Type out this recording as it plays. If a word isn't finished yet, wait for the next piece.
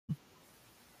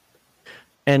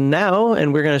And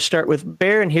we're going to start with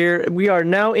Baron here. We are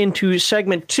now into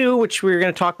segment 2, which we're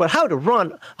going to talk about how to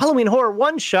run Halloween horror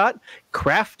one-shot,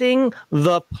 crafting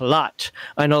the plot.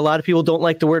 I know a lot of people don't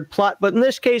like the word plot, but in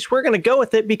this case, we're going to go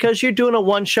with it because you're doing a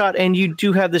one-shot and you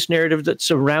do have this narrative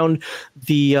that's around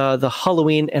the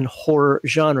Halloween and horror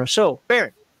genre. So,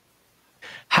 Baron,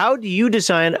 how do you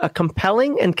design a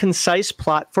compelling and concise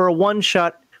plot for a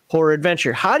one-shot horror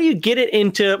adventure? How do you get it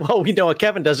into, well, we know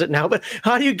Kevin does it now, but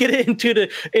how do you get it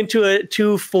into a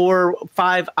 2, 4,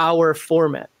 5 hour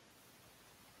format?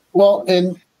 Well,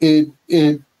 and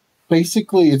it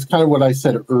basically, it's kind of what I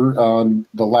said on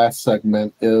the last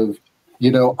segment of,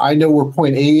 I know where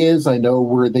point A is, I know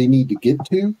where they need to get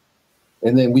to,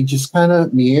 and then we just kind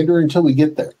of meander until we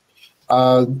get there.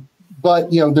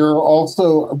 But, there are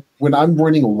also, when I'm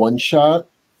running a one shot,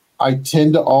 I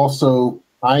tend to also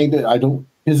I don't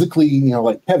physically,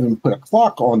 like Kevin, put a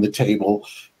clock on the table,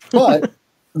 but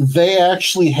they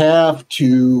actually have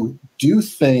to do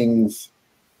things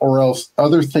or else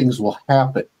other things will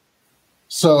happen.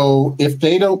 So if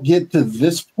they don't get to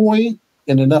this point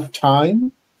in enough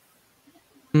time,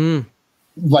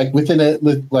 like within a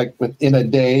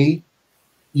day,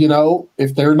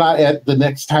 if they're not at the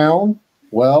next town,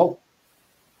 well,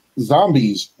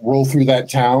 zombies roll through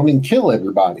that town and kill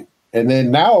everybody. And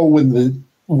then now when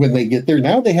they get there,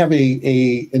 now they have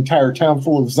a entire town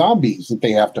full of zombies that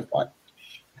they have to fight.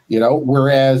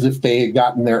 Whereas if they had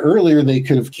gotten there earlier, they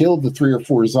could have killed the 3 or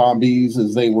 4 zombies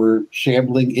as they were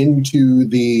shambling into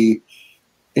the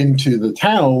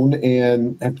town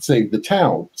and have saved the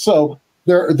town. So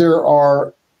there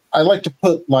are, I like to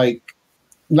put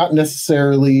not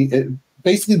necessarily,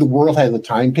 basically the world has a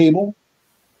timetable.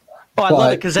 Oh, I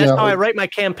love it because that's how I write my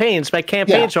campaigns. My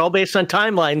campaigns are all based on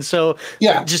timelines. So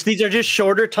these are just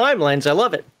shorter timelines. I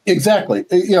love it. Exactly.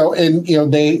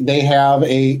 And they have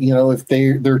if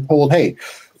they're told, hey,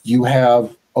 you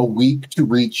have a week to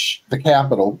reach the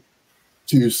capital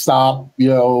to stop,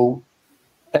 XYZ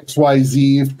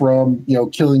from,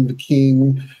 killing the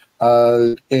king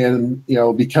and,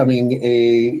 becoming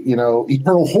a,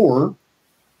 eternal horror,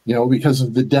 because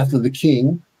of the death of the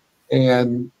king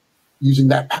and using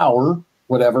that power,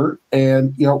 whatever.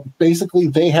 And, basically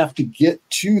they have to get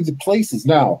to the places.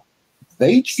 Now,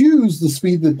 they choose the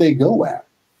speed that they go at,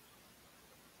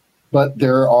 but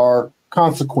there are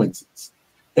consequences.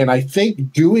 And I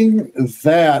think doing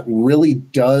that really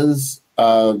does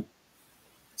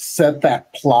set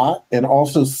that plot. And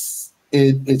also,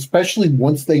 especially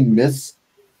once they miss,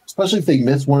 especially if they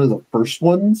miss one of the first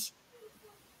ones,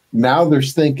 now they're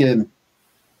thinking,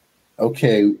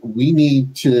 okay, we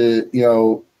need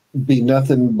to, be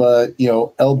nothing but,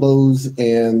 elbows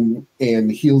and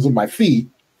heels of my feet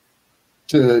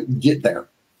to get there.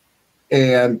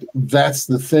 And that's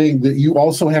the thing, that you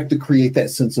also have to create that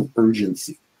sense of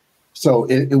urgency. So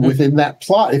within that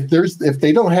plot, if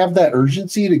they don't have that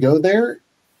urgency to go there,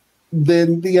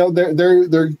 then,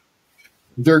 they're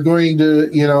going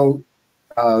to,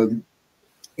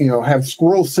 have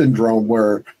squirrel syndrome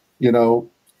where,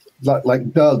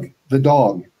 like Doug, the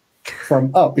dog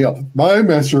from Up, my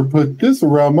master put this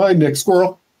around my neck,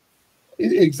 squirrel.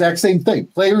 Exact same thing.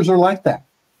 Players are like that.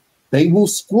 They will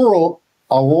squirrel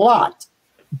a lot.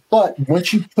 But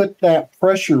once you put that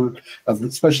pressure of,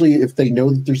 especially if they know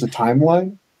that there's a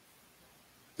timeline,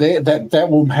 that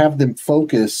will have them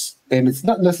focus. And it's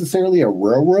not necessarily a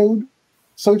railroad,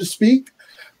 so to speak,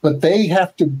 but they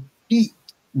have to beat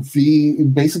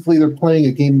basically they're playing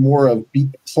a game more of beat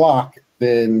the clock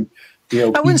than,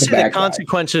 I wouldn't say the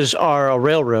consequences are a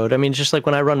railroad. I mean, just like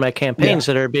when I run my campaigns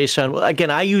that are based on,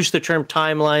 again, I use the term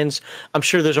timelines. I'm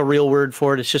sure there's a real word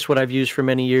for it. It's just what I've used for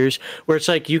many years, where it's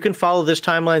like you can follow this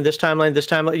timeline, this timeline, this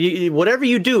timeline, whatever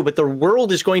you do, but the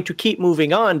world is going to keep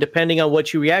moving on depending on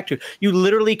what you react to. You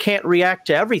literally can't react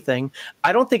to everything.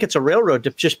 I don't think it's a railroad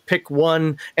to just pick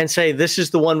one and say, this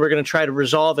is the one we're going to try to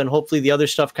resolve, and hopefully the other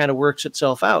stuff kind of works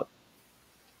itself out.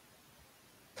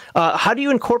 How do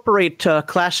you incorporate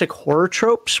classic horror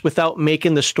tropes without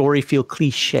making the story feel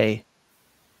cliche?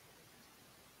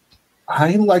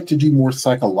 I like to do more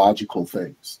psychological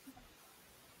things,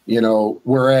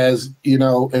 whereas,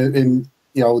 and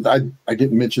I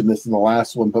didn't mention this in the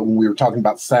last one, but when we were talking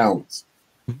about sounds,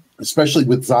 especially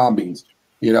with zombies,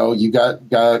 you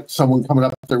got someone coming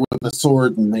up there with a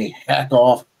sword and they hack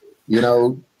off,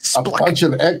 a bunch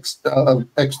of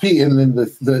XP, and then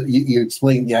you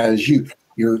explain, as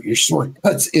your sword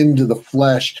cuts into the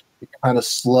flesh, it kind of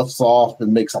sloughs off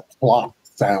and makes a plop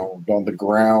sound on the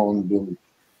ground, and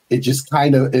it just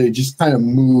kind of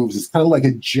moves. It's kind of like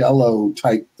a jello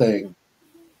type thing.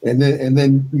 And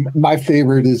then my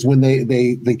favorite is when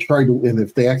they try to, and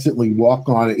if they accidentally walk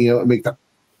on it, it makes a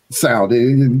sound.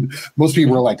 And most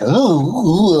people are like,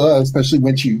 oh, especially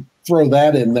when you throw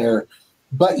that in there.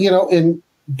 But and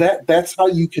that's how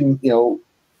you can,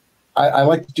 I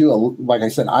like to do like I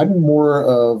said, I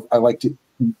like to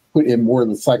put in more of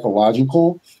the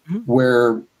psychological,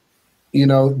 where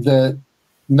that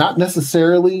not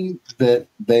necessarily that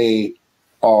they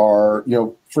are,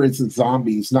 for instance,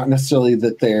 zombies, not necessarily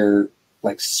that they're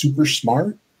like super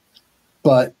smart,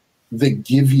 but they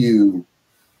give you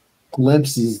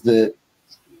glimpses that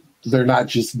they're not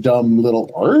just dumb little,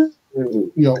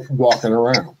 walking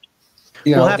around.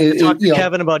 We'll have to talk to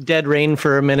Kevin about Dead Rain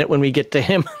for a minute when we get to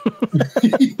him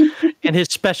and his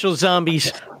special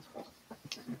zombies.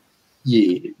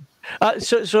 Yeah.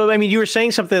 So I mean, you were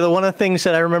saying something that one of the things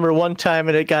that I remember one time,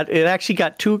 and it actually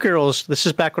got two girls. This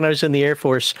is back when I was in the Air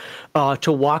Force,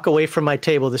 to walk away from my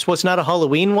table. This was not a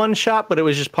Halloween one shot, but it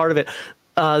was just part of it.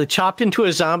 Chopped into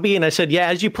a zombie, and I said, yeah,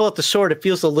 as you pull out the sword, it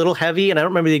feels a little heavy, and I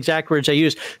don't remember the exact words I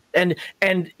used. And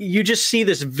you just see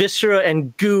this viscera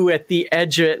and goo at the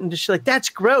edge of it, and she's like, that's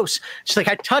gross. She's like,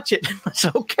 I touch it. It's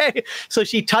okay. So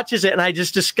she touches it, and I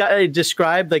just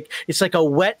described, like, it's like a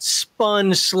wet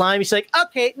sponge slime. She's like,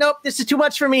 okay, nope, this is too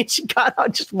much for me. She got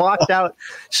out, just walked out.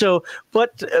 So,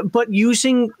 but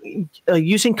using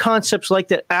concepts like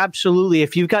that, absolutely.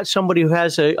 If you've got somebody who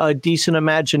has a decent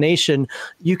imagination,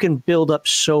 you can build up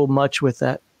so much with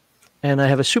that. And I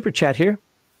have a super chat here.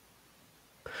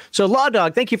 So Law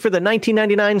Dog, thank you for the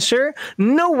 $19.99, sir.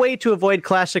 No way to avoid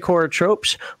classic horror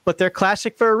tropes, but they're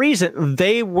classic for a reason.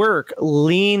 They work.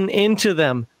 Lean into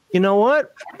them. You know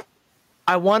what?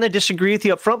 I want to disagree with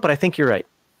you up front, but I think you're right.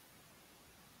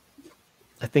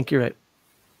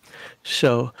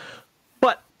 So,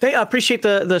 but I appreciate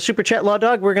the super chat, Law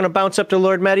Dog. We're going to bounce up to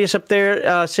Lord Mattias up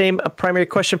there. Same primary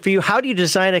question for you. How do you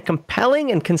design a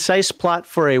compelling and concise plot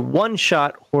for a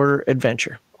one-shot horror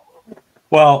adventure?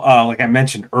 Well, like I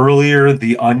mentioned earlier,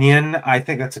 The Onion, I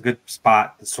think that's a good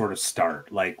spot to sort of start.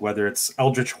 Like whether it's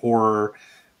Eldritch Horror,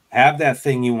 have that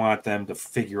thing you want them to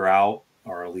figure out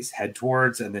or at least head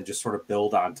towards, and then just sort of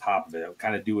build on top of it.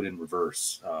 Kind of do it in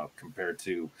reverse compared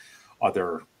to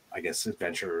other, I guess,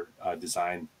 adventure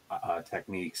design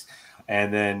techniques.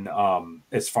 And then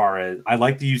as far as I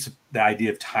like to use the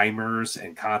idea of timers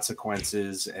and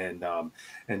consequences and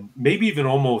maybe even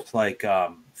almost like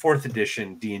fourth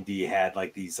edition D&D had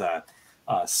like these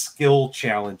skill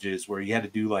challenges where you had to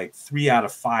do like 3 out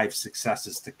of 5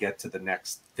 successes to get to the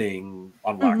next thing,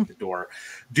 unlock the door,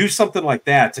 do something like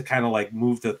that to kind of like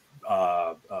move the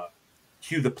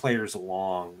cue the players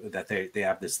along, that they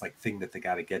have this like thing that they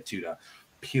got to get to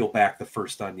peel back the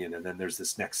first onion, and then there's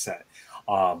this next set.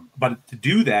 But to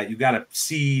do that, you got to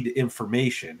seed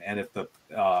information, and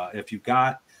if you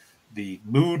got the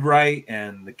mood right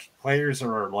and the players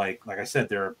are like I said,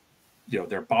 they're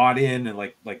bought in, and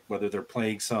like whether they're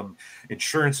playing some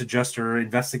insurance adjuster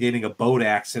investigating a boat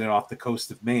accident off the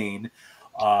coast of Maine,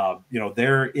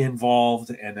 they're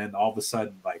involved, and then all of a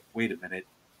sudden, like, wait a minute,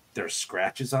 there's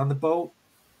scratches on the boat.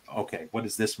 Okay, what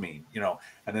does this mean?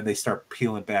 And then they start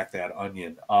peeling back that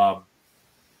onion.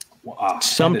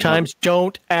 Sometimes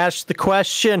don't ask the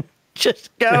question,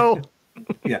 just go.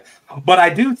 Yeah, but I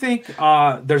do think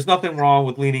there's nothing wrong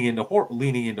with leaning into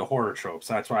horror tropes.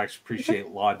 That's why I appreciate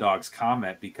Law Dog's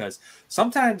comment, because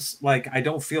sometimes, like, I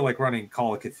don't feel like running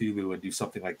Call of Cthulhu and do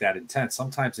something like that intense.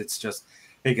 Sometimes it's just,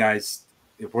 hey guys,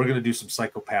 if we're going to do some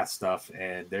psychopath stuff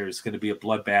and there's going to be a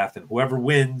bloodbath, and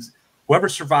whoever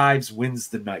survives wins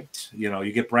the night.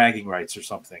 You get bragging rights or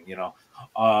something.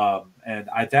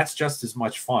 That's just as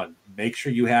much fun. Make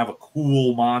sure you have a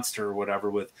cool monster or whatever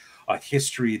with a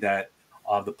history that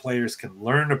the players can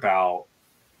learn about,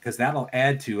 because that'll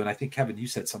add to, and I think, Kevin, you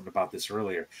said something about this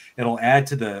earlier, it'll add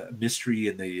to the mystery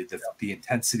and the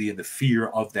intensity and the fear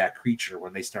of that creature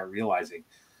when they start realizing,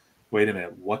 wait a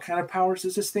minute, what kind of powers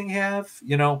does this thing have?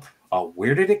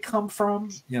 Where did it come from?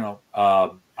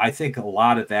 I think a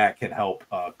lot of that can help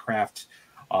craft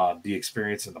the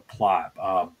experience and the plot.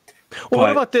 Well, what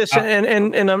about this?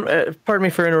 And pardon me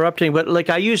for interrupting, but like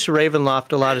I use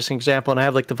Ravenloft a lot as an example, and I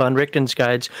have like the Von Richten's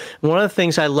guides. One of the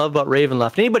things I love about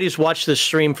Ravenloft, anybody who's watched this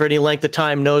stream for any length of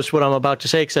time knows what I'm about to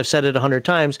say, because I've said it 100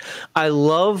 times. I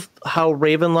love how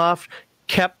Ravenloft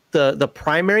kept the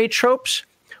primary tropes,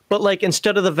 but like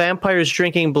instead of the vampires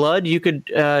drinking blood, you could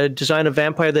design a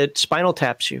vampire that spinal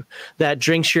taps you, that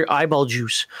drinks your eyeball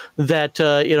juice, that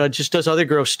just does other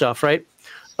gross stuff, right?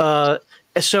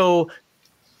 So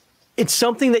it's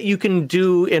something that you can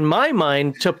do, in my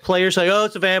mind, to players like, oh,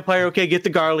 it's a vampire. Okay, get the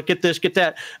garlic, get this, get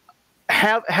that.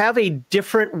 Have a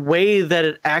different way that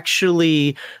it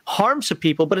actually harms the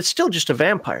people, but it's still just a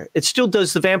vampire. It still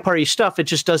does the vampire-y stuff. It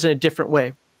just does it in a different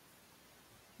way.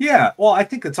 Yeah, well, I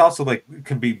think it's also like it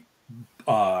can be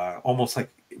almost like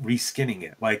reskinning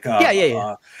it. Like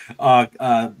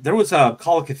there was a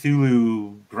Call of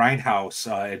Cthulhu Grindhouse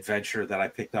adventure that I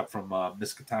picked up from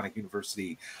Miskatonic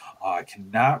University. I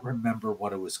cannot remember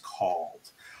what it was called,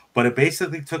 but it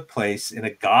basically took place in a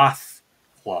goth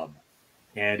club,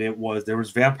 and there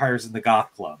was vampires in the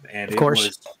goth club, and of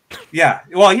course.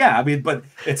 I mean, but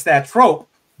it's that trope.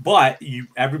 But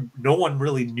no one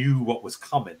really knew what was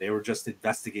coming. They were just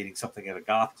investigating something at a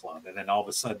goth club, and then all of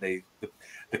a sudden,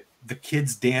 the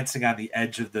kids dancing on the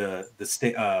edge of the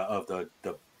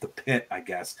pit, I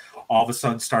guess, all of a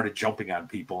sudden started jumping on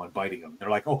people and biting them.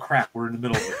 They're like, "Oh crap, we're in the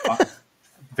middle of a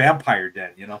vampire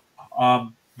den," you know.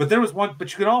 But there was one.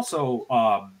 But you could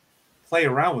also play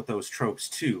around with those tropes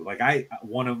too. Like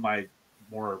one of my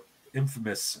more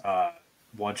infamous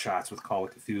one shots with Call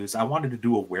of Cthulhu is I wanted to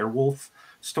do a werewolf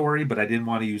story, but I didn't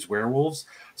want to use werewolves,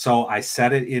 so I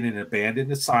set it in an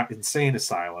abandoned insane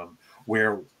asylum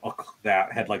where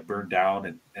that had like burned down,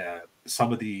 and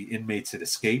some of the inmates had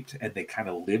escaped, and they kind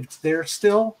of lived there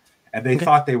still, and they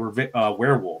thought they were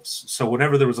werewolves. So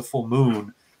whenever there was a full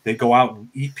moon, they'd go out and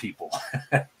eat people.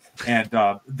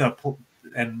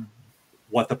 And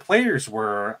what the players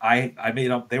were, I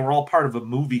made up. They were all part of a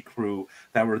movie crew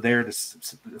that were there to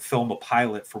film a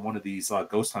pilot for one of these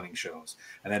ghost hunting shows.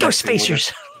 And then Ghost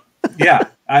Facers. Yeah,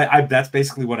 that's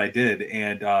basically what I did,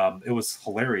 and it was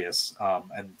hilarious.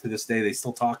 And to this day, they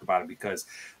still talk about it because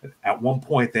at one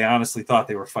point they honestly thought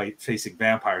they were facing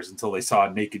vampires until they saw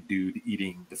a naked dude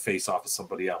eating the face off of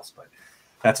somebody else. But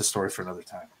that's a story for another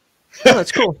time. Oh,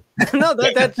 that's cool. No,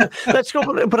 that's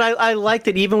cool. But I like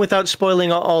that even without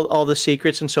spoiling all the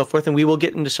secrets and so forth, and we will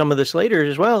get into some of this later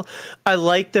as well. I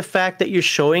like the fact that you're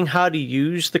showing how to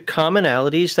use the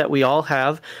commonalities that we all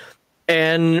have,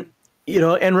 and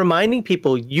reminding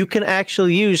people you can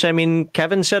actually use. I mean,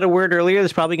 Kevin said a word earlier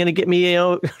that's probably going to get me,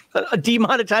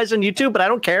 demonetized on YouTube, but I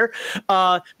don't care,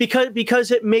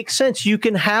 because it makes sense. You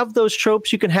can have those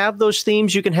tropes, you can have those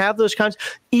themes, you can have those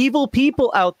evil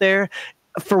people out there.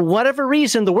 For whatever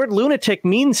reason, the word lunatic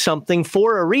means something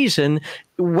for a reason,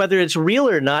 whether it's real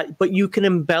or not, but you can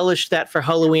embellish that for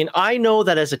Halloween. I know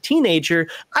that as a teenager,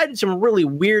 I did some really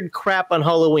weird crap on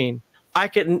Halloween. I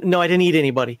didn't eat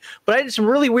anybody, but I did some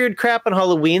really weird crap on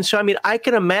Halloween. So, I mean, I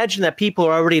can imagine that people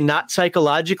are already not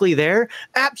psychologically there,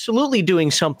 absolutely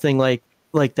doing something like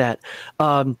that.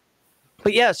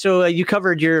 But yeah, so you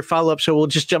covered your follow-up, so we'll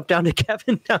just jump down to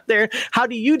Kevin down there. How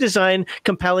do you design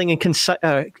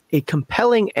a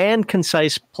compelling and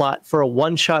concise plot for a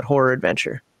one-shot horror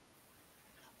adventure?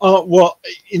 Well,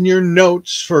 in your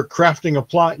notes for crafting a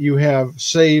plot, you have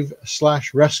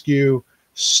save/rescue,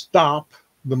 stop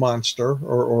the monster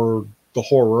or the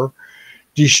horror,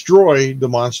 destroy the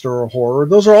monster or horror.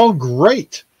 Those are all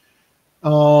great.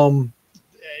 And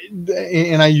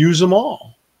I use them all.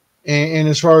 And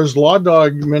as far as Law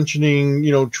Dog mentioning,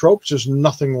 tropes, there's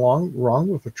nothing wrong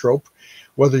with a trope,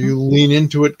 whether you lean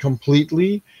into it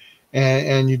completely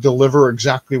and you deliver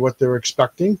exactly what they're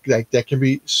expecting. That can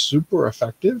be super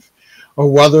effective, or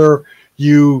whether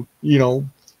you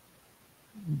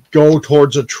go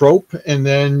towards a trope and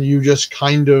then you just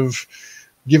kind of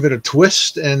give it a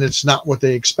twist and it's not what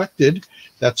they expected.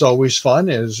 That's always fun,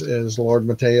 as Lord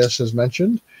Mateus has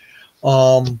mentioned.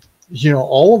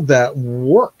 All of that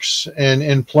works,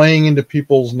 and playing into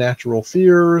people's natural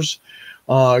fears,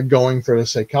 going for the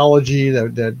psychology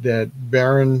that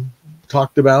Baron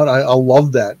talked about. I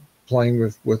love that, playing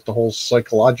with the whole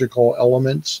psychological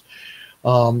elements.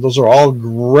 Those are all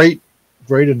great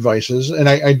advices. And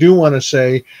I do want to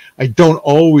say, I don't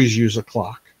always use a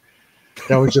clock.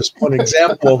 That was just one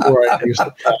example of where I use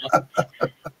the clock.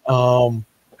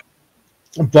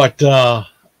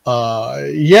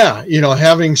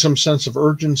 Having some sense of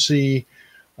urgency,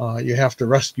 you have to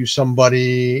rescue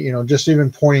somebody, just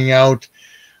even pointing out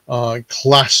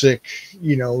classic,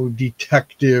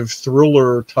 detective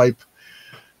thriller type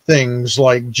things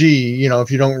like,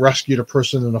 if you don't rescue the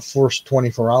person in the first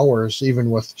 24 hours, even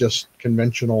with just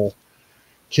conventional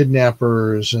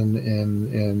kidnappers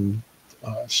and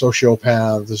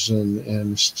sociopaths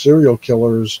and serial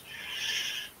killers,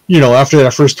 after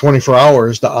that first 24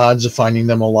 hours, the odds of finding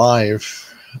them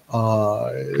alive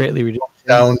greatly reduced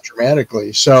down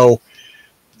dramatically. So,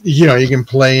 you can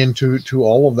play into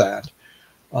all of that,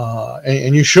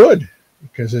 and you should,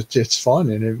 because it's fun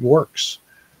and it works.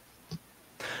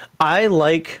 I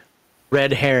like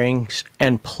red herrings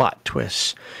and plot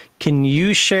twists. Can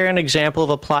you share an example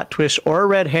of a plot twist or a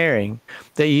red herring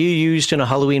that you used in a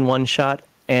Halloween one-shot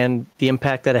and the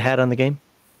impact that it had on the game?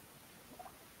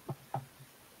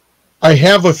 I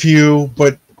have a few,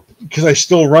 but because I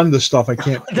still run this stuff. I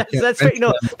can't. That's fair.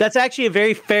 No, that's actually a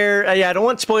very fair. Yeah, I don't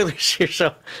want spoilers here.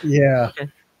 So yeah.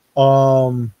 Okay.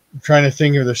 I'm trying to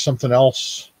think if there's something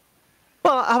else.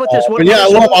 Well, how about this? But yeah,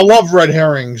 I love red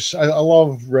herrings. I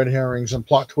love red herrings and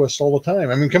plot twists all the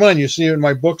time. I mean, come on, you see it in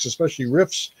my books, especially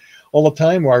riffs, all the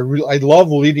time. Where I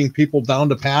love leading people down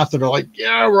the path, and they're like,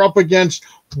 "Yeah, we're up against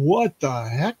what the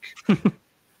heck?"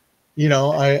 You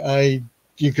know,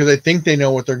 because I think they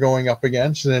know what they're going up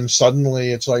against, and then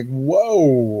suddenly it's like,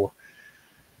 "Whoa!"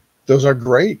 Those are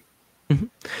great. Mm-hmm.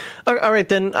 All right,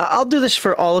 then I'll do this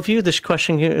for all of you. This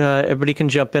question, everybody can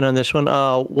jump in on this one.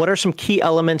 What are some key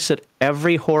elements that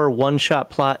every horror one-shot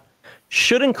plot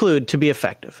should include to be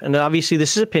effective? And obviously,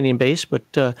 this is opinion-based, but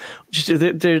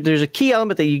there's a key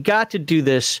element that you got to do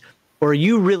this, or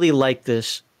you really like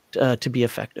this to be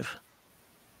effective.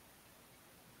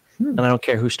 And I don't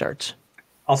care who starts.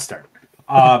 I'll start.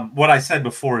 What I said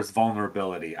before is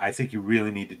vulnerability. I think you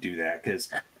really need to do that because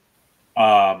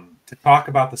to talk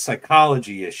about the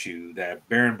psychology issue that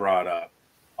Baron brought up,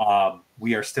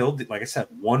 we are still, like I said,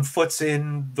 one foot's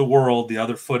in the world, the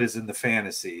other foot is in the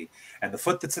fantasy. And the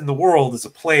foot that's in the world is a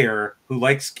player who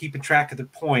likes keeping track of the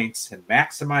points and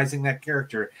maximizing that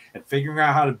character and figuring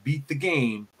out how to beat the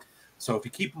game. So if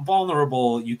you keep them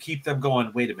vulnerable, you keep them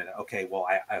going, wait a minute, okay, well,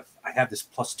 I have this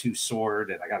 +2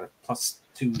 sword and I got a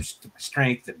 +2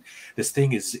 strength, and this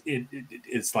thing is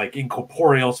like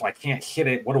incorporeal, so I can't hit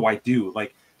it. What do I do?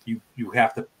 Like you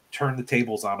have to turn the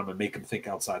tables on them and make them think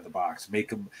outside the box, make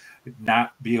them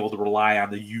not be able to rely on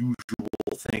the usual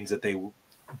things that they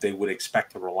would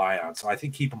expect to rely on. So I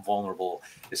think keep them vulnerable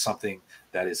is something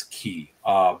that is key.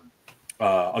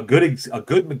 A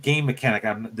good game mechanic.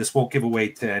 This won't give away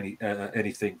to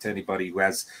anything to anybody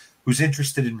who's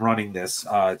interested in running this.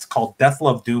 It's called Death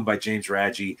Love Doom by James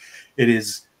Raggi. It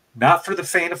is not for the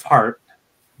faint of heart,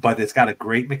 but it's got a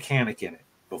great mechanic in it.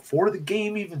 Before the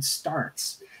game even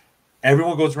starts,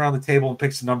 everyone goes around the table and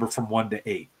picks a number from 1 to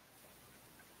 8.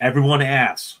 Everyone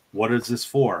asks, "What is this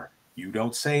for?" You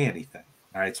don't say anything.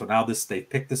 All right. So now they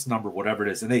pick this number, whatever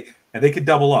it is, and they could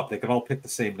double up. They could all pick the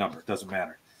same number. It doesn't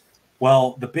matter.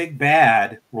 Well, the big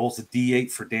bad rolls a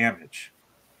D8 for damage.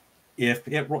 If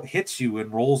it hits you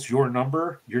and rolls your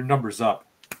number's up.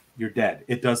 You're dead.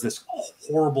 It does this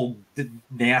horrible,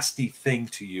 nasty thing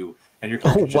to you, and your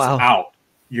character's just out.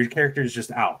 Your character is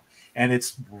just out. And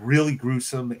it's really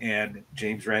gruesome, and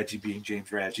James Raggi, being James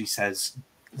Raggi, says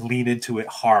lean into it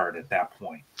hard at that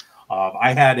point.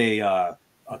 I had a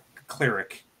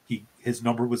cleric. His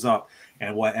number was up,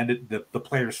 and what ended the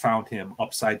players found him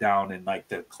upside down in like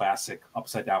the classic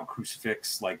upside down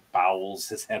crucifix, like bowels.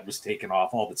 His head was taken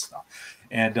off, all that stuff,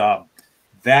 and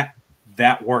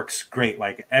that works great.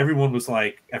 Like everyone was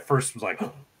like at first was like,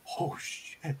 oh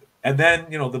shit, and then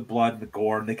the blood and the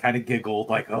gore, and they kind of giggled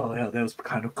like, oh yeah, that was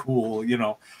kind of cool,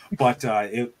 but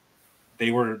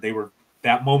they were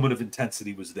that moment of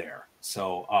intensity was there.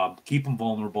 So keep them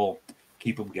vulnerable,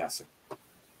 keep them guessing.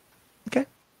 Okay.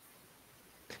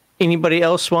 Anybody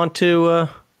else want to?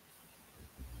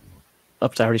 I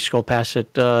already scrolled past it.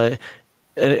 Like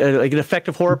an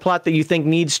effective horror plot that you think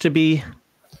needs to be.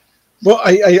 Well,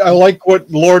 I like what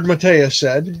Lord Matthias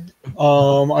said.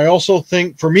 I also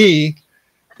think, for me,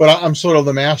 but I'm sort of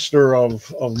the master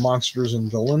of monsters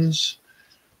and villains.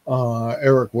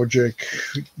 Eric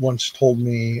Wojcik once told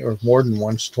me, or more than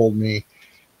once told me,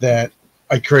 that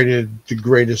I created the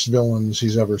greatest villains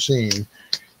he's ever seen.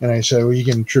 And I said, well, you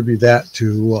can attribute that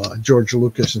to George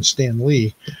Lucas and Stan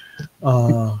Lee.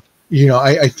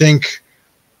 I think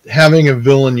having a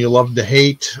villain you love to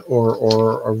hate,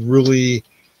 or a really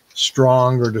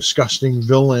strong or disgusting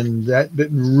villain, that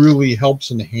really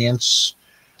helps enhance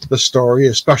the story,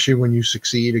 especially when you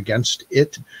succeed against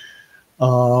it,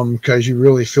 because you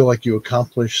really feel like you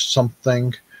accomplished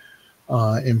something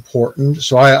important.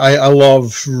 So I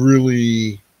love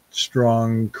really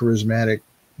strong, charismatic,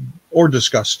 or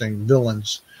disgusting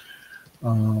villains.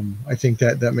 I think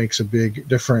that makes a big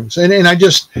difference. And I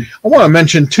want to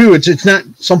mention too, it's not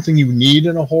something you need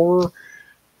in a horror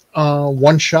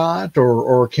one shot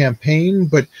or campaign,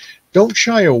 but don't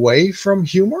shy away from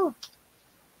humor.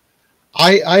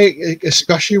 I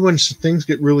especially when things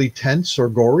get really tense or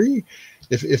gory,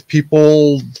 if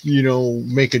people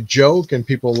make a joke and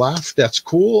people laugh, that's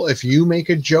cool. If you make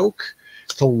a joke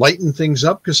to lighten things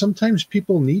up, because sometimes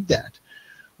people need that.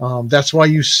 That's why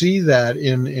you see that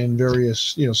in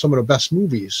various, some of the best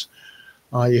movies.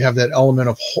 You have that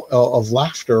element of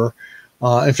laughter.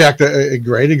 In fact, a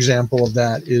great example of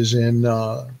that is in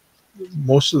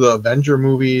most of the Avenger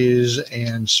movies,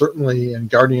 and certainly in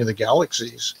Guardian of the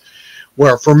Galaxies,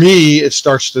 where for me it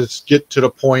starts to get to the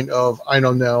point of, I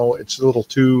don't know, it's a little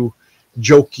too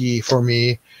jokey for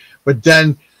me. But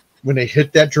then when they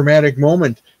hit that dramatic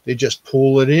moment, they just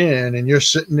pull it in, and you're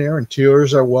sitting there and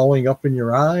tears are welling up in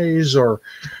your eyes, or,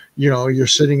 you're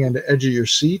sitting on the edge of your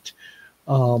seat.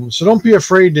 So don't be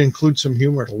afraid to include some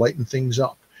humor to lighten things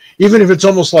up. Even if it's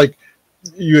almost like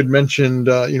you had mentioned,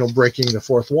 breaking the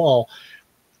fourth wall.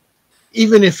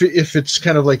 Even if it's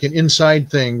kind of like an inside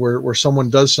thing where someone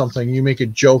does something, you make a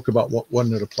joke about what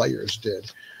one of the players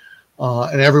did,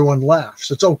 and everyone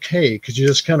laughs. It's okay, because you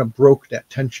just kind of broke that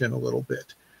tension a little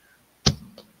bit.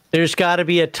 There's got to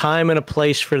be a time and a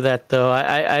place for that, though.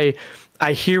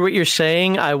 I hear what you're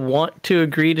saying. I want to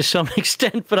agree to some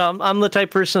extent, but I'm the type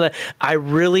of person that I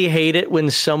really hate it when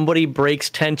somebody breaks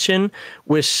tension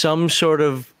with some sort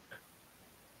of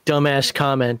dumbass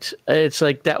comment. It's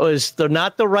like, that was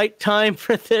not the right time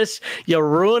for this. You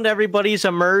ruined everybody's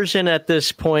immersion at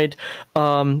this point.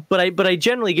 But I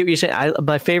generally get what you're saying.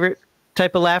 My favorite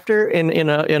type of laughter in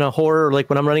a horror, like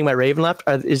when I'm running my Raven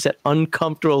laughter, is that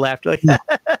uncomfortable laughter, like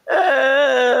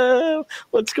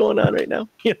what's going on right now?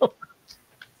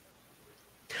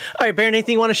 All right, Baron,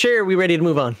 anything you want to share? Are we ready to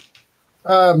move on?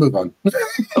 Move on.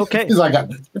 Okay. Because I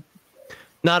got it.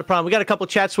 Not a problem. We got a couple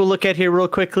chats we'll look at here real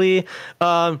quickly.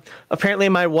 Apparently,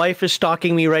 my wife is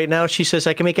stalking me right now. She says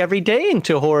I can make every day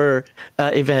into horror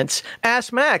events.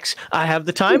 Ask Max. I have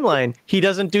the timeline. He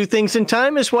doesn't do things in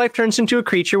time. His wife turns into a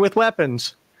creature with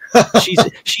weapons.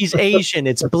 She's Asian.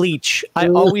 It's bleach. I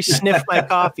always sniff my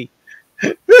coffee.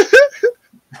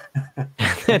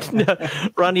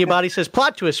 Ronnie Abadi says,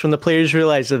 plot twist when the players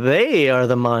realize that they are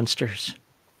the monsters.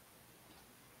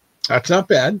 That's not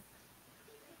bad.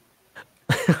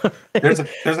 There's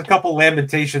a couple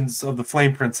Lamentations of the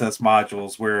Flame Princess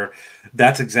modules where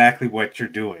that's exactly what you're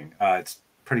doing. It's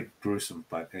pretty gruesome,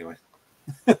 but anyway.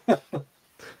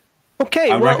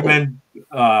 Okay, I would recommend.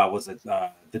 Was it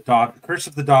the Curse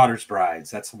of the Daughter's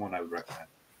Brides? That's the one I would recommend.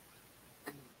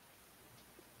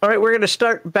 All right, we're going to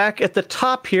start back at the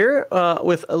top here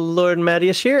with Lord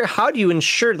Mattias here. How do you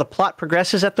ensure the plot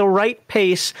progresses at the right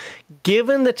pace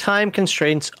given the time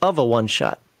constraints of a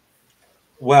one-shot?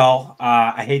 Well,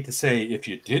 I hate to say if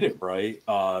you did it right,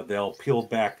 they'll peel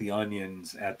back the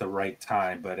onions at the right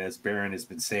time. But as Baron has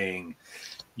been saying,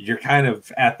 you're kind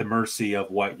of at the mercy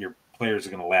of what your players are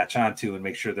going to latch onto and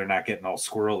make sure they're not getting all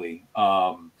squirrely.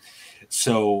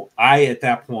 So at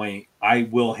that point, I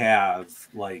will have,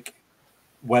 like,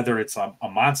 whether it's a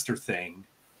monster thing,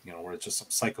 where it's just some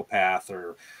psychopath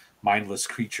or mindless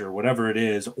creature, whatever it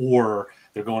is, or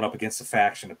they're going up against a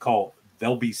faction, a cult,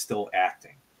 they'll be still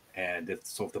acting. And if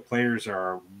the players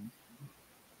are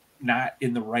not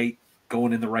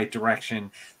going in the right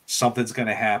direction, something's going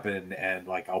to happen, and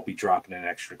like I'll be dropping an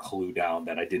extra clue down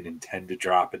that I didn't intend to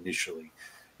drop initially.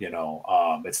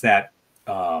 It's that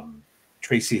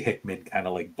Tracy Hickman kind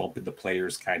of like bumping the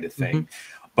players kind of thing.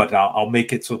 Mm-hmm. But I'll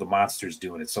make it so the monster's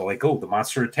doing it. So like, the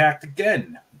monster attacked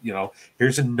again.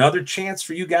 Here's another chance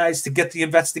for you guys to get the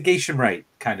investigation right,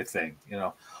 kind of thing.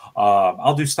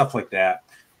 I'll do stuff like that.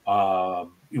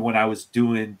 When I was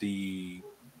doing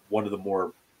one of the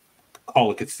more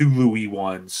Call of Cthulhu-y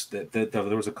ones, that there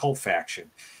was a cult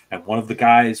faction, and one of the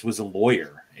guys was a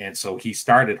lawyer, and so he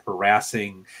started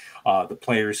harassing the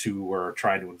players who were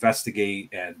trying to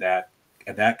investigate, and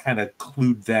that kind of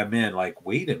clued them in. Like,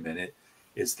 wait a minute,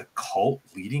 is the cult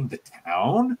leading the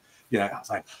town? I was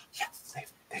like, yes,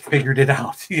 they figured it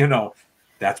out.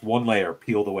 That's one layer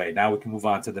peeled away. Now we can move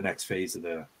on to the next phase of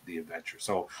the adventure.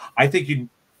 So I think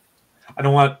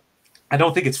I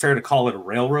don't think it's fair to call it a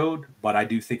railroad, but I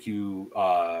do think you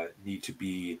need to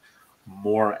be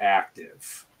more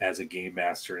active as a game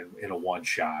master in a one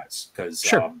shot, because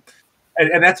sure.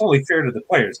 And that's only fair to the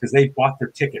players because they bought their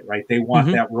ticket, right? They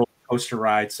want that roller coaster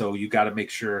ride, so you got to make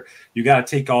sure you got to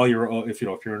take all your, if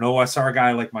you're an OSR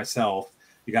guy like myself,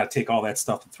 you got to take all that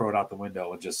stuff and throw it out the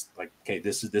window and just like, okay,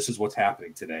 this is what's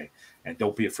happening today, and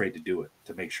don't be afraid to do it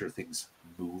to make sure things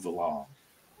move along.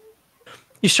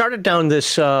 You started down this.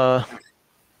 So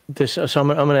I'm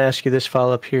going to ask you this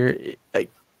follow-up here.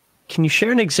 Can you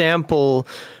share an example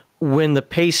when the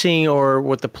pacing or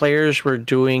what the players were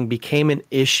doing became an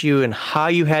issue and how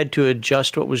you had to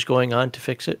adjust what was going on to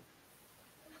fix it?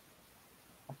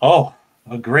 Oh,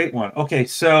 a great one. Okay,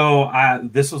 so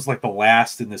this was like the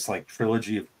last in this like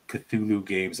trilogy of Cthulhu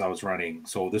games I was running.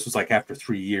 So this was like after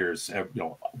 3 years,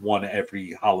 one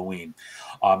every Halloween.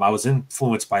 I was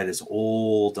influenced by this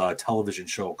old television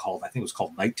show I think it was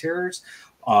called Night Terrors.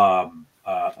 I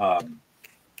can't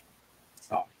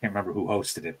remember who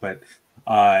hosted it, but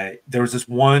there was this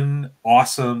one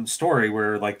awesome story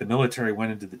where like the military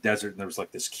went into the desert and there was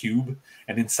like this cube,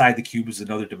 and inside the cube was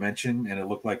another dimension, and it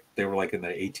looked like they were like in the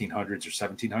 1800s or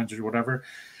 1700s or whatever.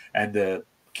 and the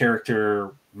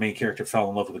main character fell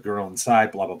in love with a girl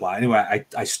inside, blah, blah, blah. Anyway,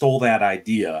 I stole that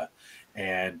idea,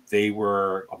 and they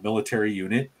were a military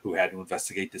unit who had to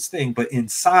investigate this thing, but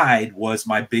inside was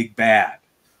my big bad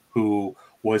who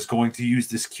was going to use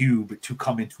this cube to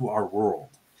come into our world.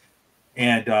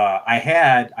 And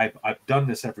I've done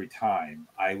this every time.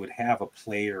 I would have a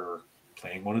player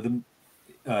playing one of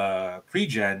the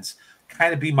pre-gens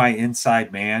kind of be my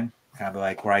inside man, kind of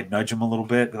like where I'd nudge him a little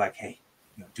bit, be like, hey,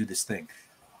 do this thing.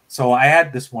 So I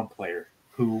had this one player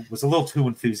who was a little too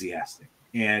enthusiastic,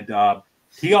 and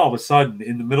he all of a sudden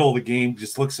in the middle of the game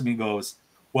just looks at me and goes,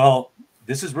 well,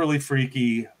 this is really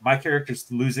freaky. My character's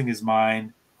losing his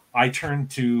mind. I turn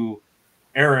to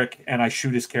Eric and I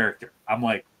shoot his character. I'm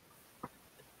like,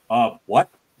 what?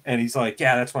 And he's like,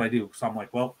 yeah, that's what I do. So I'm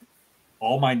like, well,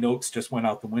 all my notes just went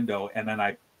out the window, and then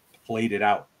I played it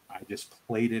out. I just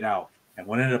played it out. And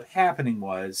what ended up happening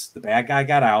was the bad guy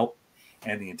got out,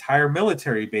 and the entire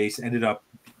military base ended up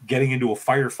getting into a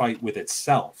firefight with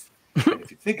itself. And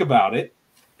if you think about it,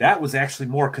 that was actually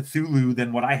more Cthulhu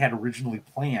than what I had originally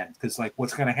planned. Because like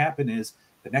what's going to happen is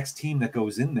the next team that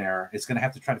goes in there is going to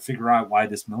have to try to figure out why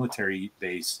this military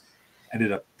base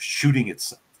ended up shooting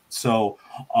itself. So,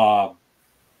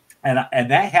 and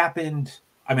that happened.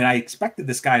 I mean, I expected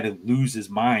this guy to lose his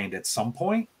mind at some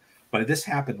point, but this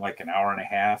happened like an hour and a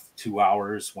half, 2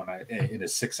 hours in a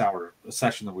 6-hour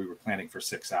session that we were planning for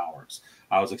 6 hours.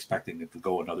 I was expecting it to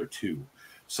go another 2.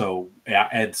 So, yeah.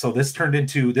 And so this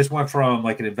went from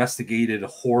like an investigative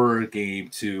horror game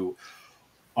to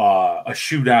a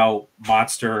shootout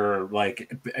monster,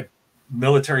 like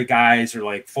military guys are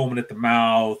like foaming at the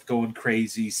mouth, going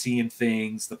crazy, seeing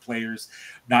things. The players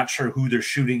not sure who they're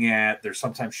shooting at. They're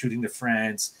sometimes shooting their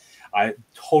friends. I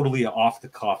totally off the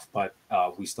cuff, but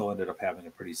we still ended up having a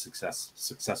pretty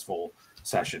successful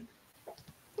session.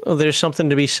 Well, there's something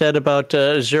to be said about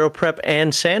zero prep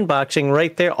and sandboxing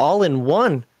right there, all in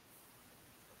one.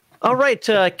 All right,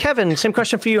 Kevin, same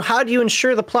question for you. How do you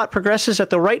ensure the plot progresses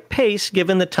at the right pace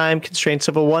given the time constraints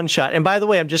of a one-shot? And by the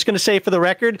way, I'm just going to say for the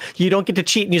record, you don't get to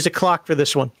cheat and use a clock for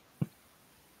this one.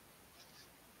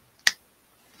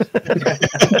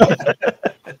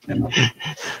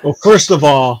 Well, first of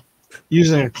all,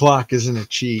 using a clock isn't a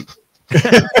cheat.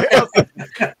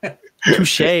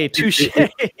 Touche.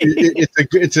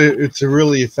 It's a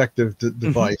really effective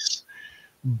device.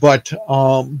 But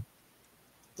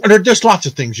there's lots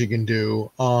of things you can do.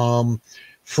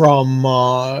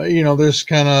 There's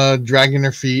kind of dragging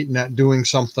their feet, not doing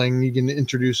something. You can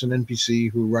introduce an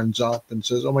NPC who runs up and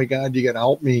says, oh my God, you got to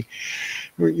help me.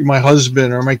 My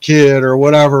husband or my kid or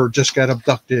whatever just got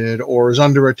abducted or is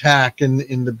under attack in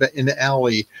the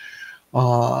alley.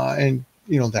 And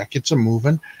that gets them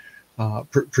moving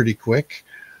pretty quick.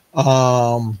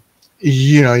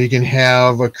 You can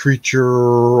have a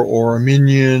creature or a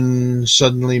minion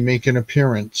suddenly make an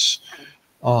appearance,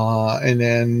 and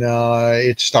then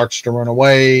it starts to run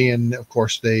away, and of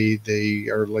course they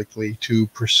are likely to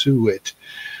pursue it,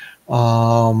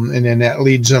 and then that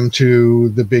leads them to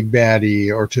the big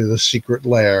baddie or to the secret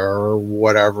lair or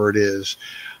whatever it is.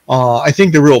 I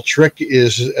think the real trick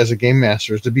is, as a game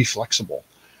master, is to be flexible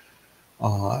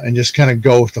and just kind of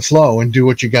go with the flow and do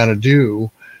what you got to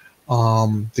do.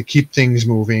 To keep things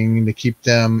moving, to keep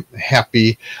them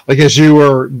happy. Like as you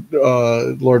were,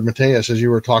 Lord Mateus, as you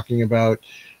were talking about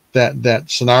that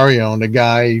scenario and the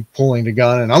guy pulling the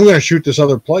gun and I'm going to shoot this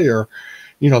other player,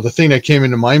 the thing that came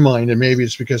into my mind, and maybe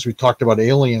it's because we talked about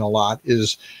Alien a lot,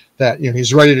 is that,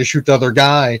 he's ready to shoot the other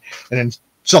guy and then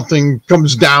something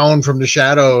comes down from the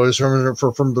shadows,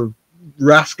 from the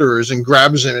rafters and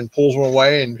grabs him and pulls him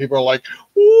away, and people are like,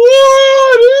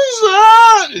 what is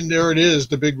that? And there it is,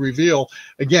 the big reveal.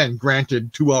 Again,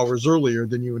 granted 2 hours earlier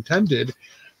than you intended,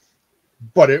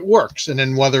 but it works. And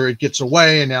then whether it gets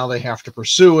away and now they have to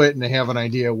pursue it and they have an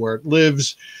idea where it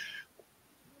lives,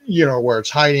 where it's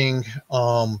hiding,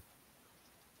 because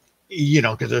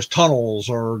there's tunnels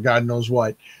or God knows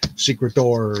what, secret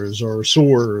doors or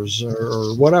sewers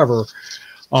or whatever.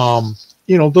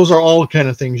 Those are all kind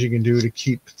of things you can do to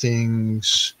keep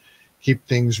things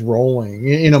rolling.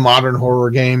 In a modern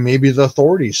horror game, maybe the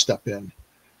authorities step in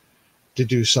to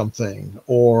do something,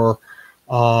 or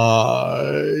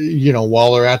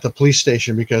while they're at the police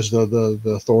station because the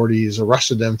authorities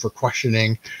arrested them for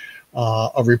questioning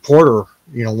a reporter.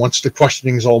 Once the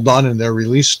questioning is all done and they're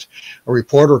released, a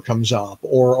reporter comes up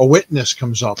or a witness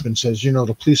comes up and says,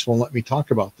 the police won't let me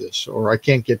talk about this, or I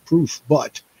can't get proof,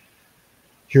 but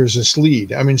here's this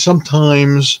lead. I mean,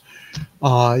 sometimes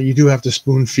you do have to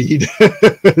spoon feed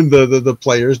the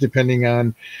players depending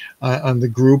on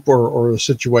the group or the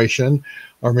situation,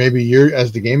 or maybe you're,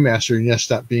 as the game master, you're just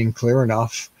not being clear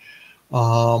enough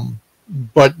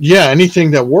But yeah,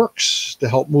 anything that works to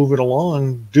help move it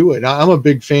along, do it. I'm a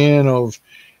big fan of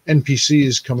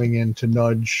NPCs coming in to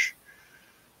nudge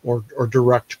or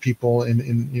direct people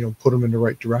and put them in the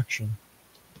right direction.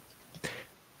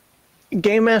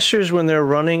 Game masters, when they're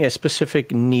running a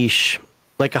specific niche,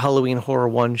 like a Halloween horror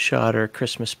one shot or a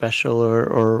Christmas special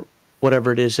or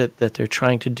whatever it is that they're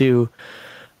trying to do,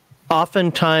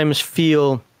 oftentimes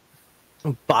feel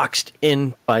boxed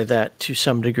in by that to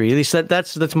some degree. At least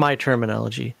that's my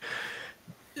terminology.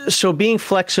 So being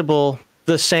flexible,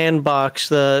 the sandbox,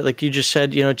 like you just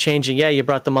said, changing. Yeah, you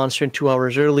brought the monster in 2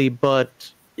 hours early, but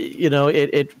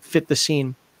it fit the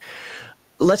scene.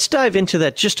 Let's dive into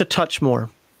that just a touch more.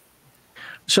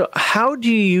 So how do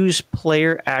you use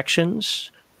player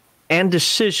actions and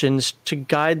decisions to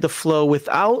guide the flow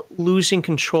without losing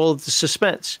control of the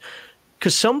suspense?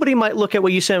 Because somebody might look at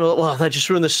what you said, well, that just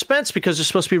ruined the suspense because it's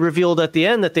supposed to be revealed at the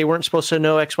end that they weren't supposed to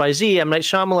know X, Y, Z. M. Night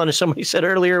Shyamalan, as somebody said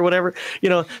earlier, or whatever,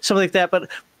 something like that. But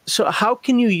so how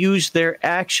can you use their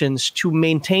actions to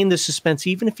maintain the suspense,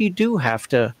 even if you do have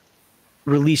to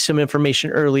release some information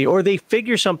early, or they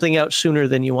figure something out sooner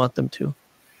than you want them to?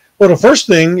 Well, the first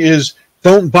thing is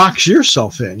don't box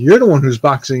yourself in. You're the one who's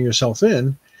boxing yourself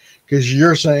in because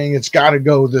you're saying it's got to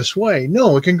go this way.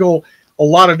 No, it can go a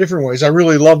lot of different ways. I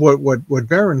really love what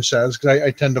Baron says because I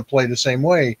tend to play the same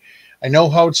way. I know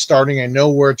how it's starting. I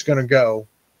know where it's going to go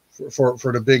for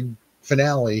the big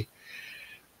finale.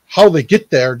 How they get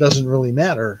there doesn't really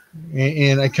matter.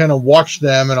 And I kind of watch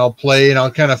them and I'll play and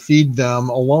I'll kind of feed them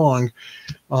along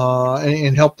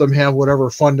and help them have whatever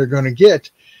fun they're going to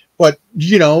get. But,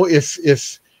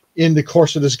 if in the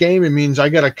course of this game, it means I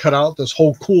got to cut out this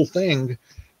whole cool thing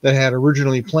that had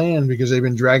originally planned because they've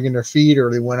been dragging their feet or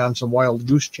they went on some wild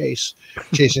goose chase,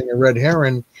 chasing a red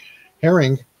herring.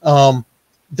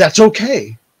 That's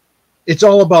okay. It's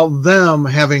all about them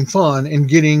having fun and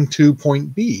getting to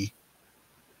point B.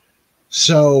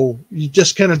 So you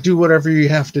just kind of do whatever you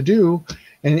have to do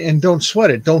and don't sweat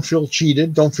it. Don't feel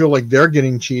cheated. Don't feel like they're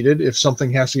getting cheated if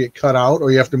something has to get cut out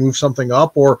or you have to move something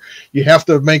up or you have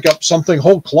to make up something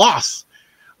whole cloth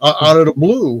out of the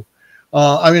blue.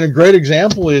 A great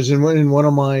example is in one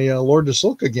of my Lord of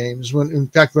Silka games. When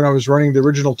I was running the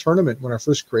original tournament, when I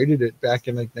first created it back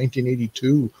in like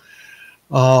 1982,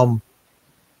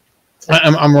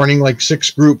 I'm running like 6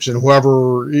 groups, and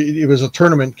whoever it was a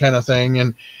tournament kind of thing,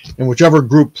 and whichever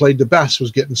group played the best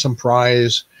was getting some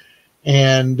prize.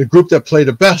 And the group that played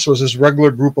the best was this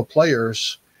regular group of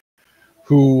players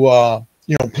who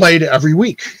played every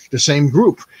week, the same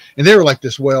group, and they were like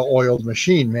this well-oiled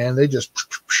machine, man. They just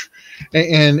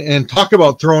and talk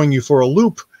about throwing you for a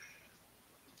loop.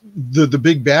 The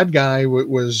big bad guy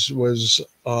was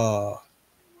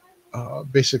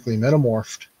basically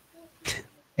metamorphed.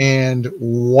 And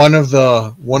one of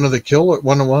the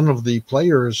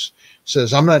players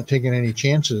says, "I'm not taking any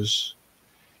chances,"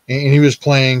 and he was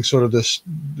playing sort of this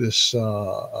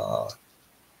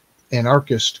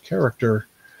anarchist character.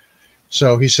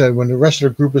 So he said, "When the rest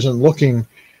of the group isn't looking,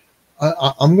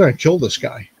 I'm going to kill this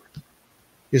guy."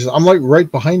 He says, "I'm like right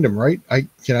behind him, right?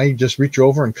 Can I just reach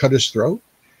over and cut his throat?"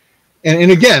 And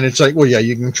again, it's like, well, yeah,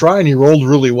 you can try. And he rolled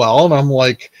really well, and I'm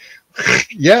like,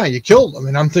 "Yeah, you killed him."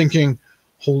 And I'm thinking,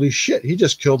 holy shit, he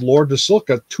just killed Lord of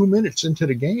Silka 2 minutes into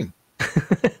the game.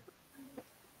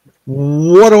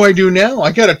 What do I do now?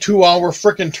 I got a 2-hour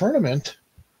freaking tournament.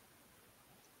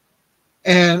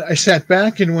 And I sat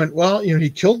back and went, well, he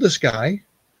killed this guy.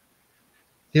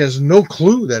 He has no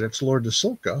clue that it's Lord of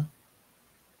Silka.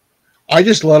 I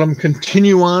just let him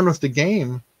continue on with the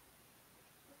game,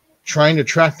 trying to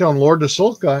track down Lord of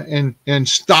Silka and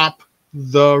stop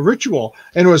the ritual.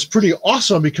 And it was pretty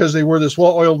awesome because they were this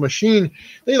well-oiled machine.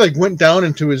 They went down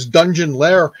into his dungeon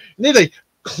lair and they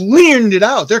cleared it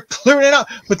out. They're clearing it out,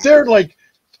 but they're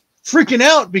freaking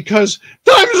out because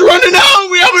time's running out.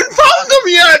 We haven't found them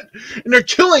yet. And they're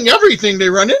killing everything they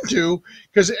run into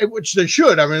which they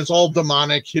should. It's all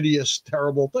demonic, hideous,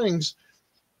 terrible things.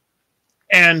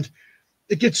 And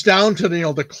it gets down to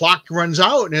the clock runs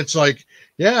out and it's like,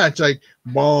 yeah, it's like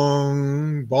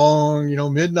bong, bong,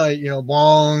 midnight,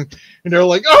 bong. And they're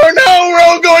like, oh no, we're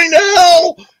all going to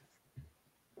hell.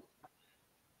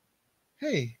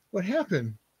 Hey, what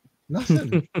happened?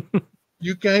 Nothing.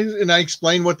 You guys, and I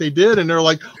explained what they did, and they're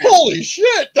like, holy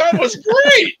shit, that was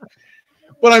great.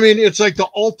 But it's like the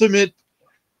ultimate,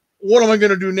 what am I going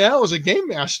to do now as a game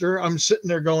master? I'm sitting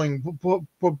there going,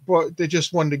 but they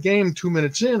just won the game 2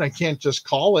 minutes in. I can't just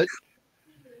call it.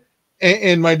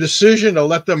 And my decision to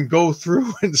let them go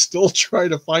through and still try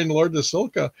to find Lord of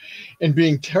Silka and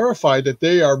being terrified that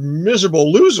they are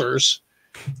miserable losers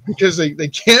because they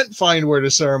can't find where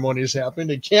the ceremony is happening.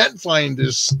 They can't find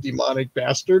this demonic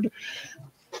bastard.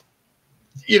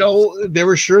 You know, they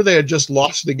were sure they had just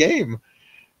lost the game.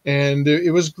 And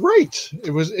it was great.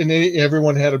 And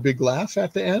everyone had a big laugh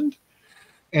at the end.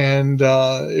 And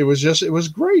it was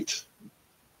great.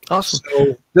 Awesome.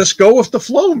 So just go with the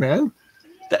flow, man.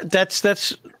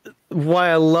 That's why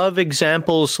I love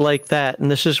examples like that.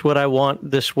 And this is what I want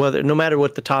no matter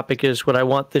what the topic is, what I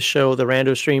want this show, the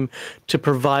Rando stream, to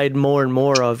provide more and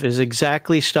more of is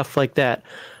exactly stuff like that.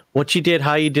 What you did,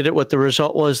 how you did it, what the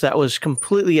result was, that was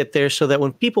completely it there, so that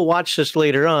when people watch this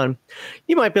later on,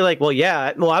 you might be like, well,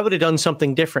 I would have done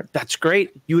something different. That's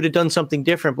great. You would have done something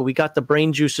different, but we got the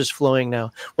brain juices flowing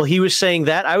now. Well, he was saying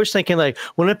that. I was thinking, like,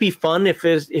 wouldn't it be fun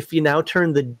if you now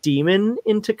turn the demon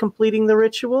into completing the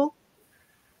ritual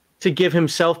to give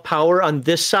himself power on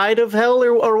this side of hell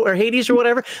or Hades or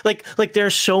whatever? Like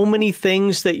there's so many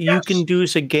things that you can do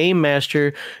as a game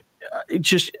master.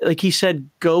 Just like he said,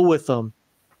 go with them.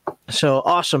 So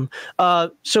awesome.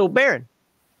 So Baron.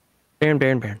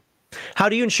 How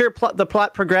do you ensure the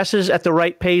plot progresses at the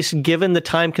right pace given the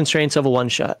time constraints of a one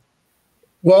shot?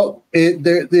 Well, it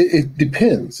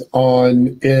depends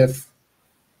on if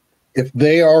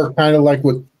they are kind of like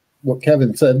what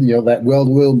Kevin said, you know, that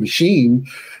well-oiled machine,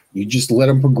 you just let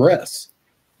them progress.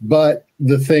 But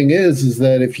the thing is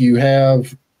that if you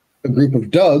have a group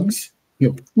of Dougs,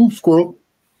 you know, squirrel,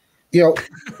 you know,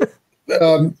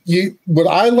 what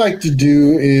I like to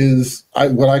do is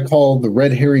what I call the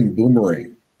red herring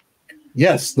boomerang.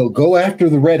 Yes, they'll go after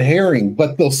the red herring,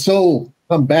 but they'll still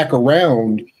come back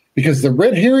around because the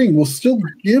red herring will still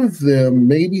give them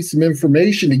maybe some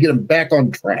information to get them back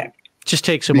on track. Just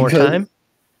takes some more time.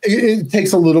 It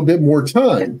takes a little bit more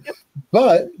time,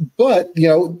 but you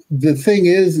know, the thing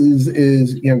is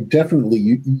you know, definitely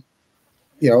you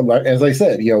know, as I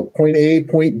said, you know, point A,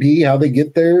 point B, how they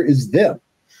get there is them.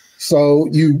 So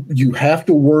you have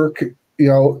to work, you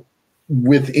know,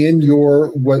 within your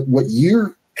what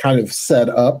you're kind of set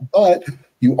up, but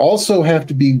you also have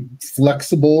to be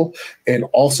flexible and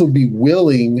also be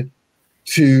willing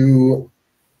to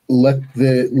let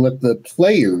the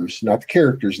players, not the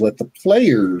characters, let the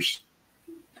players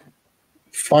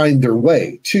find their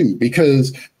way too,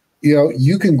 because you know,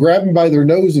 you can grab them by their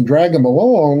nose and drag them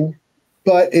along,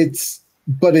 but it's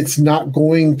not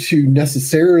going to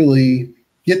necessarily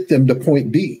get them to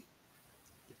point B,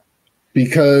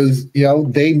 because you know,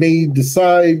 they may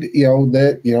decide, you know,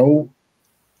 that, you know,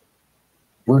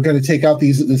 we're going to take out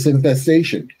this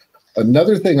infestation.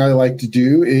 Another thing I like to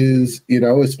do is, you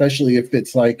know, especially if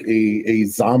it's like a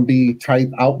zombie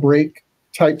type outbreak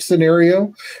type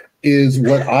scenario, is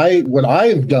what I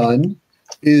have done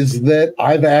is that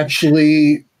I've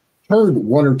actually turned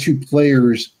one or two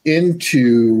players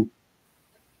into,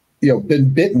 you know,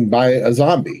 been bitten by a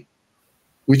zombie,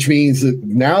 which means that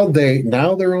now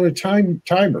they're on a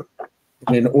timer.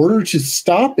 And in order to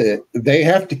stop it, they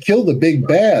have to kill the big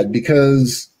bad,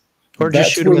 because or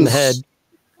just shoot him in the head.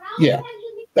 Yeah,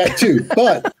 that too.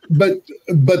 But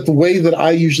the way that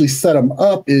I usually set them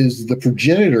up is the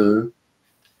progenitor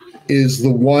is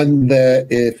the one that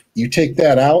if you take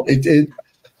that out,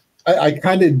 I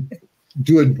kind of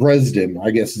do it Dresden,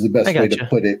 I guess is the best way to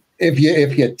put it. If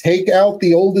you take out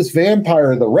the oldest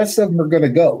vampire, the rest of them are going to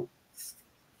go,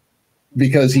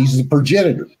 because he's the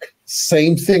progenitor.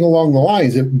 Same thing along the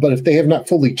lines. But if they have not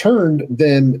fully turned,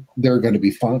 then they're going to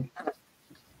be fine.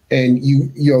 And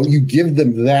you give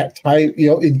them that type, you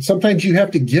know, and sometimes you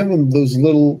have to give them those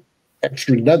little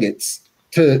extra nuggets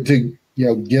to you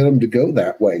know, get them to go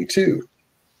that way too.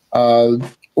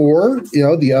 Or, you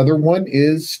know, the other one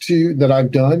that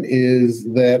I've done is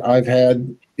that I've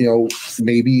had, you know,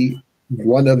 maybe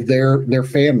one of their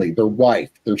family, their wife,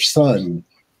 their son,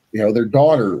 you know, their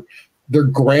daughter, their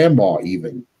grandma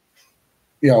even,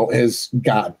 you know, has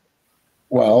got,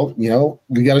 well, you know,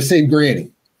 we got to save Granny.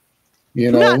 You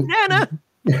know, not Nana.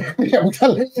 Yeah, we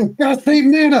gotta save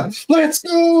Nana. Let's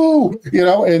go. You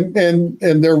know, and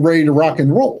they're ready to rock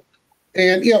and roll.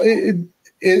 And you know,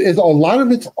 it a lot of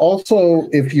it's also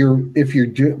if you're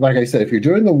like I said, if you're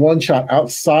doing the one shot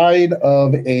outside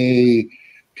of a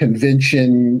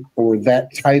convention or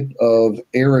that type of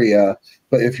area,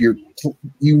 but if you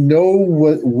know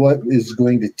what is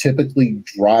going to typically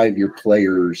drive your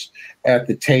players at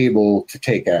the table to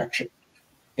take action.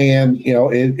 And you know,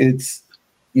 it's,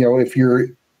 you know, if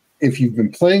you've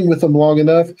been playing with them long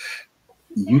enough,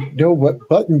 you know what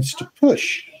buttons to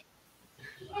push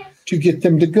to get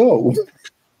them to go.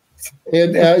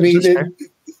 And I mean,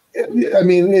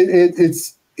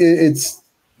 it's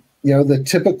you know, the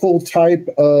typical type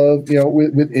of, you know,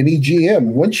 with any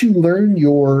GM. Once you learn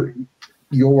your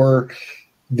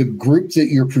the group that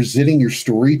you're presenting your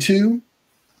story to,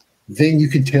 then you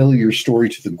can tell your story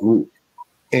to the group.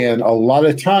 And a lot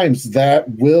of times that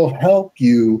will help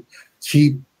you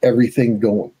keep everything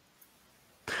going.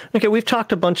 Okay, we've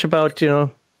talked a bunch about,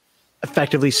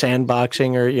 effectively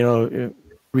sandboxing or,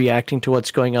 reacting to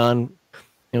what's going on.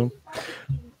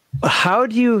 How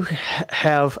do you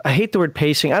have, I hate the word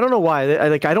pacing. I don't know why.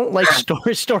 I don't like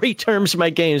story terms in my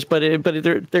games, but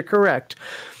they're correct.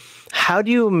 How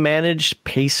do you manage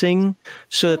pacing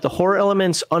so that the horror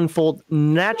elements unfold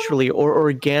naturally or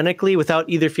organically without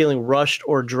either feeling rushed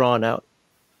or drawn out?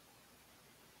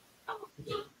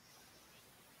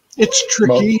 It's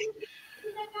tricky.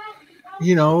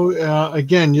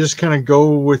 Again, you just kind of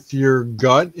go with your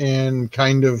gut and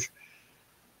kind of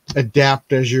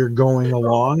adapt as you're going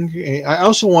along. I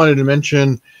also wanted to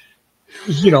mention,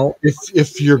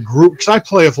 if your group, because I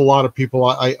play with a lot of people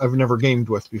I've never gamed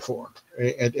with before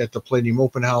at the Palladium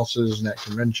open houses and at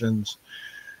conventions.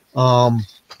 Some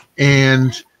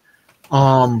of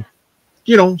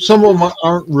them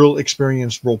aren't real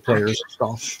experienced role players and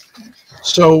stuff.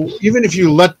 So even if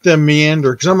you let them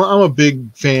meander, because I'm a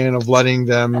big fan of letting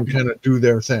them kind of do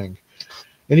their thing.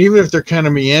 And even if they're kind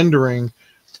of meandering,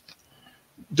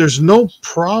 there's no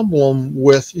problem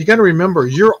with, you got to remember,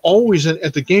 you're always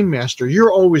at the game master,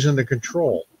 you're always in the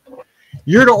control.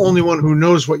 You're the only one who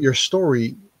knows what your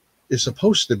story is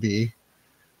supposed to be.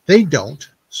 They don't.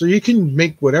 So you can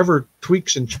make whatever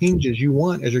tweaks and changes you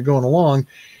want as you're going along.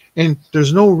 And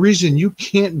there's no reason you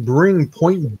can't bring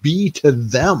point B to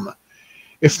them.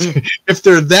 If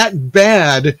they're that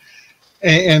bad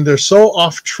and they're so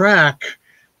off track,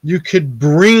 you could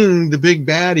bring the big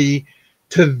baddie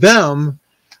to them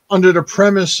under the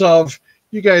premise of,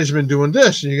 you guys have been doing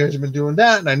this and you guys have been doing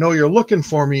that, and I know you're looking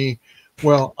for me.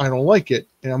 Well, I don't like it,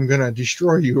 and I'm going to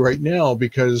destroy you right now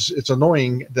because it's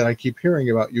annoying that I keep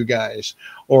hearing about you guys.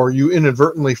 Or you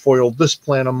inadvertently foiled this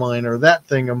plan of mine or that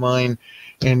thing of mine,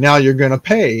 and now you're going to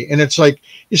pay. And it's like,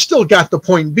 you still got the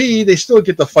point B. They still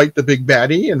get to fight the big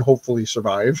baddie and hopefully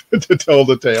survive to tell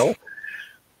the tale.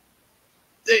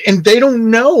 And they don't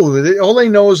know. All they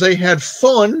know is they had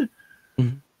fun,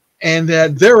 and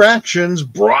that their actions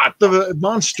brought the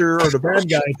monster or the bad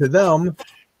guy to them,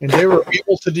 and they were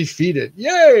able to defeat it.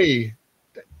 Yay!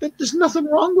 There's nothing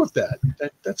wrong with that.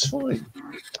 That's fine.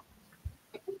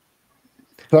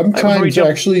 Sometimes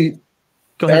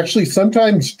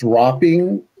sometimes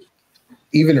dropping,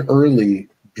 even early,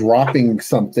 dropping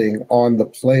something on the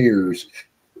players,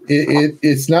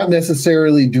 it's not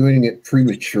necessarily doing it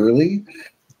prematurely,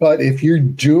 but if you're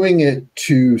doing it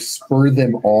to spur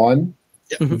them on,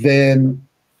 then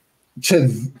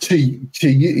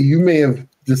you may have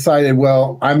decided,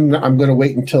 well, I'm going to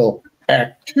wait until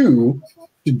Act 2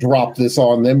 to drop this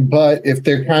on them. But if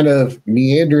they're kind of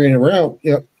meandering around,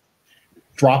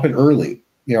 drop it early,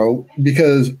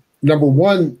 because number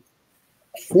one,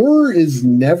 horror is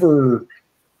never,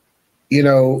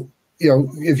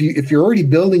 if you're already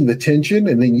building the tension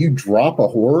and then you drop the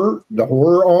horror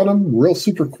on them real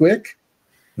super quick,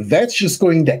 that's just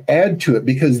going to add to it,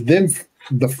 because then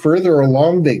the further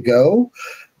along they go,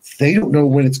 they don't know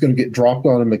when it's going to get dropped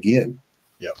on them again.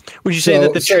 Yep. Would you say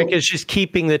that the trick is just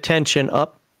keeping the tension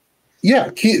up?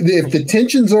 Yeah. If the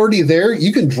tension's already there,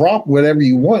 you can drop whatever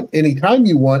you want anytime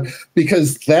you want,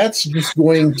 because that's just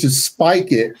going to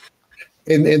spike it.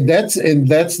 And that's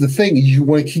the thing. You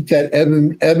want to keep that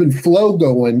ebb and flow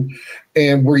going,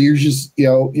 and where you're just,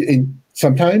 and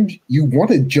sometimes you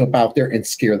want to jump out there and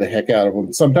scare the heck out of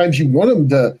them. Sometimes you want them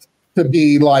to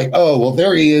be like, oh, well,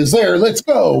 there he is there. Let's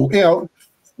go.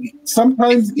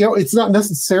 Sometimes, it's not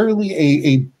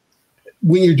necessarily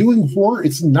when you're doing horror,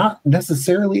 it's not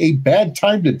necessarily a bad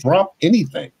time to drop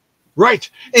anything. Right.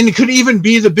 And it could even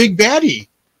be the big baddie,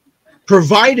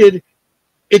 provided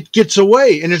it gets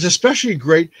away. And it's especially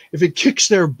great if it kicks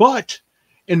their butt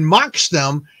and mocks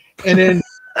them and then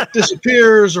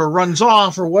disappears or runs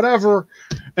off or whatever.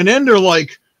 And then they're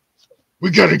like, we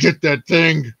got to get that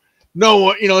thing.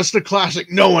 No, it's the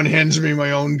classic, no one hands me my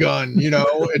own gun,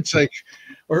 it's like,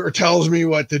 or tells me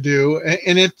what to do.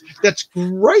 And that's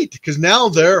great, because now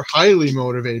they're highly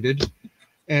motivated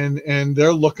and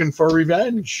they're looking for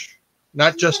revenge,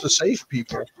 not just to save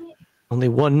people. Only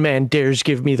one man dares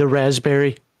give me the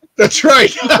raspberry. That's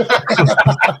right.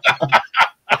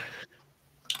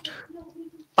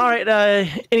 All right.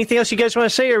 Anything else you guys want to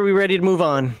say, or are we ready to move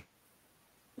on?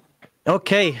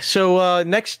 Okay, so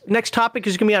next topic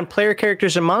is going to be on player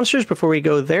characters and monsters. Before we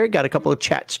go there, got a couple of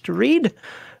chats to read.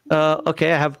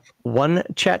 Okay, I have one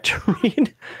chat to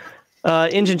read.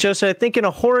 Injin Joe said, I think in a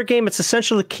horror game, it's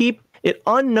essential to keep it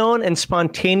unknown and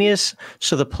spontaneous,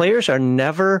 so the players are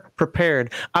never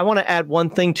prepared. I want to add one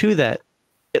thing to that.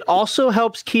 It also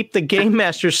helps keep the game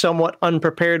master somewhat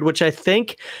unprepared, which I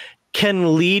think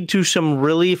can lead to some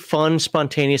really fun,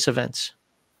 spontaneous events.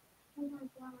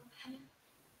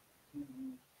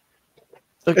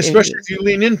 Especially if you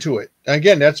lean into it.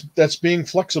 Again, that's being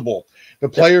flexible. The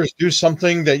players do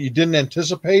something that you didn't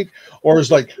anticipate, or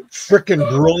is like freaking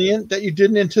brilliant that you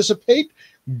didn't anticipate.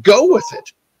 Go with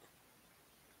it.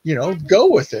 Go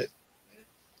with it.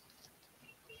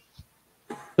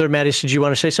 So, Mattis, did you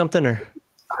want to say something, or?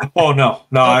 Oh no,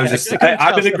 Okay. I was just.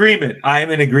 I'm in agreement. I am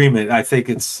in agreement. I think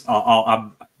it's.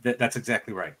 That's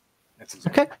exactly right. That's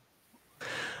exactly okay.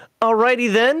 All righty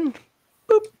then.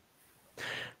 Boop.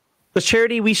 The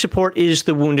charity we support is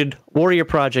the Wounded Warrior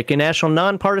Project, a national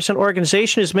nonpartisan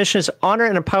organization whose mission is to honor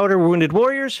and empower wounded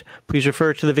warriors. Please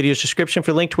refer to the video's description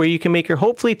for a link to where you can make your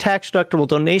hopefully tax-deductible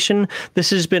donation. This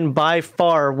has been by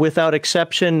far, without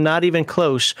exception, not even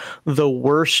close, the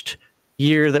worst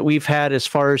year that we've had as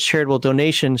far as charitable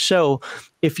donations. So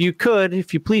if you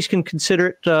please can consider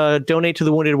it, donate to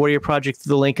the Wounded Warrior Project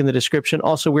through the link in the description.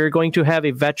 Also, we're going to have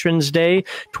a Veterans Day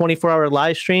 24-hour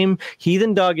live stream.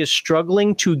 Heathen Dog is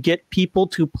struggling to get people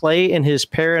to play in his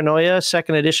Paranoia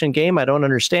 2nd edition game. I don't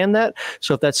understand that.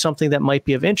 So if that's something that might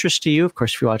be of interest to you, of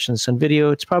course, if you're watching this on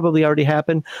video, it's probably already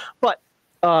happened. But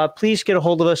please get a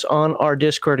hold of us on our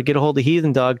Discord to get a hold of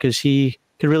Heathen Dog, because he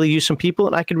could really use some people,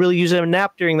 and I could really use a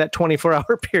nap during that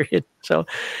 24-hour period. So,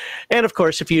 and of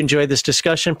course, if you enjoyed this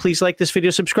discussion, please like this video,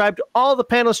 subscribe to all the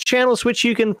panelists' channels, which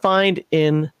you can find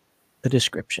in the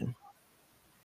description.